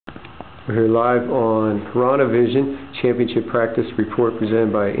We're here live on Piranha Vision Championship Practice Report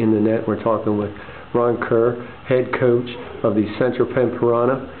presented by In the Net. We're talking with Ron Kerr, head coach of the Central Penn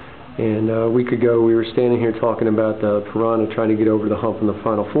Piranha. And a week ago we were standing here talking about the Piranha trying to get over the hump in the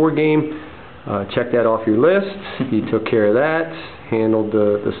Final Four game. Check that off your list. You took care of that, handled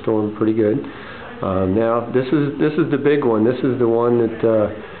the storm pretty good. Now this is the big one. This is the one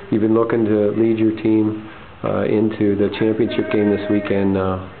that you've been looking to lead your team into the championship game this weekend.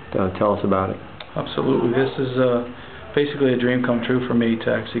 Tell us about it. Absolutely. This is basically a dream come true for me to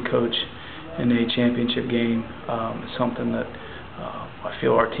actually coach in a championship game. It's something that I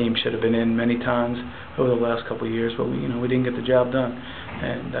feel our team should have been in many times over the last couple of years, but we didn't get the job done,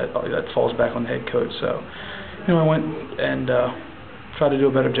 and that falls back on the head coach. So, I went and tried to do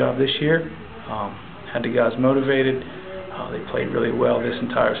a better job this year. Had the guys motivated. They played really well this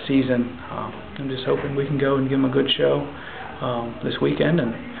entire season. I'm just hoping we can go and give them a good show this weekend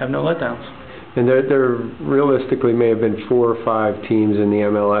and have no letdowns. And there realistically may have been 4 or 5 teams in the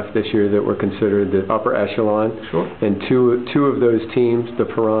MLF this year that were considered the upper echelon. Sure. And two of those teams, the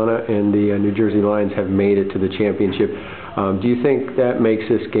Piranha and the New Jersey Lions, have made it to the championship. Do you think that makes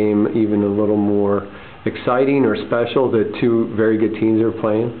this game even a little more exciting or special that 2 very good teams are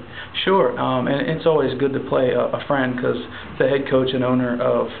playing? Sure, and it's always good to play a friend, because the head coach and owner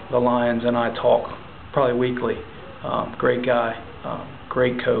of the Lions and I talk probably weekly. Great guy,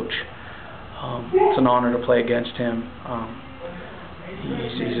 great coach. It's an honor to play against him.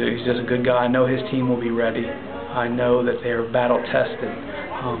 He's just a good guy. I know his team will be ready. I know that they are battle tested.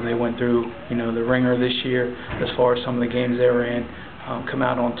 They went through the ringer this year as far as some of the games they were in. Come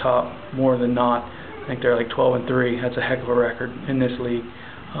out on top more than not. I think they're like 12-3. That's a heck of a record in this league.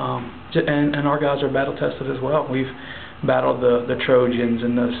 And our guys are battle tested as well. We've battled the Trojans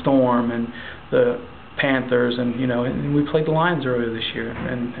and the Storm and the Panthers, and and we played the Lions earlier this year,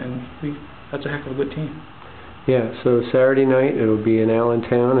 and that's a heck of a good team. Yeah, so Saturday night it'll be in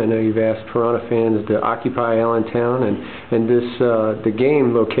Allentown. I know you've asked Piranha fans to occupy Allentown, and this the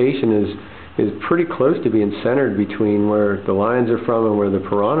game location is pretty close to being centered between where the Lions are from and where the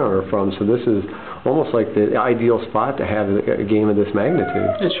Piranha are from. So this is almost like the ideal spot to have a game of this magnitude.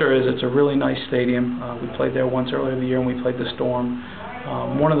 It sure is. It's a really nice stadium. We played there once earlier in the year, and we played the Storm.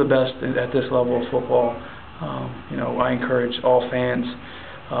 One of the best at this level of football. I encourage all fans,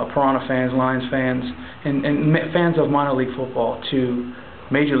 Piranha fans, Lions fans, and fans of minor league football to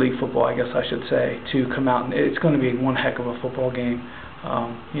Major League Football, I guess I should say, to come out. And it's going to be one heck of a football game.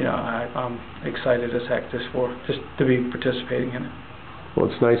 I'm excited as heck just to be participating in it. Well,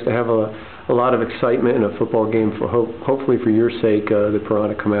 it's nice to have a lot of excitement in a football game. For hopefully for your sake, the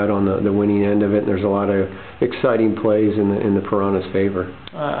Piranha come out on the winning end of it, and there's a lot of exciting plays in the Piranha's favor.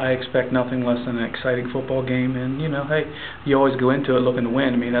 I expect nothing less than an exciting football game, and hey, you always go into it looking to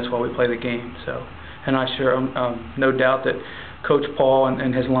win. I mean, that's why we play the game. So, and no doubt that Coach Paul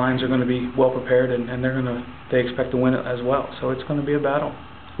and his Lions are going to be well prepared, and they expect to win it as well. So it's going to be a battle.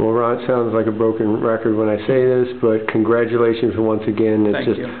 Well, Ron, it sounds like a broken record when I say this, but congratulations once again. It's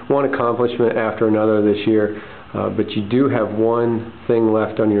just one accomplishment after another this year. But you do have one thing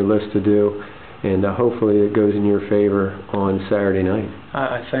left on your list to do, and hopefully it goes in your favor on Saturday night.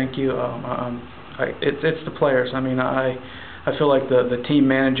 I thank you. It's the players. I mean, I feel like the team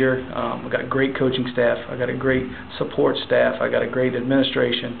manager. I've got a great coaching staff. I got a great support staff. I got a great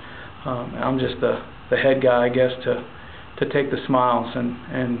administration. I'm just the head guy, I guess, to take the smiles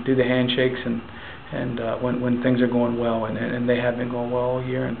and do the handshakes and when things are going well, and they have been going well all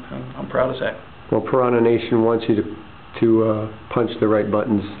year, and I'm proud as heck. Well, Piranha Nation wants you to punch the right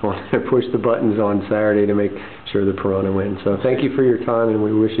buttons, push the buttons on Saturday to make sure the Piranha wins. So thank you for your time, and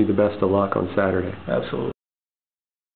we wish you the best of luck on Saturday. Absolutely.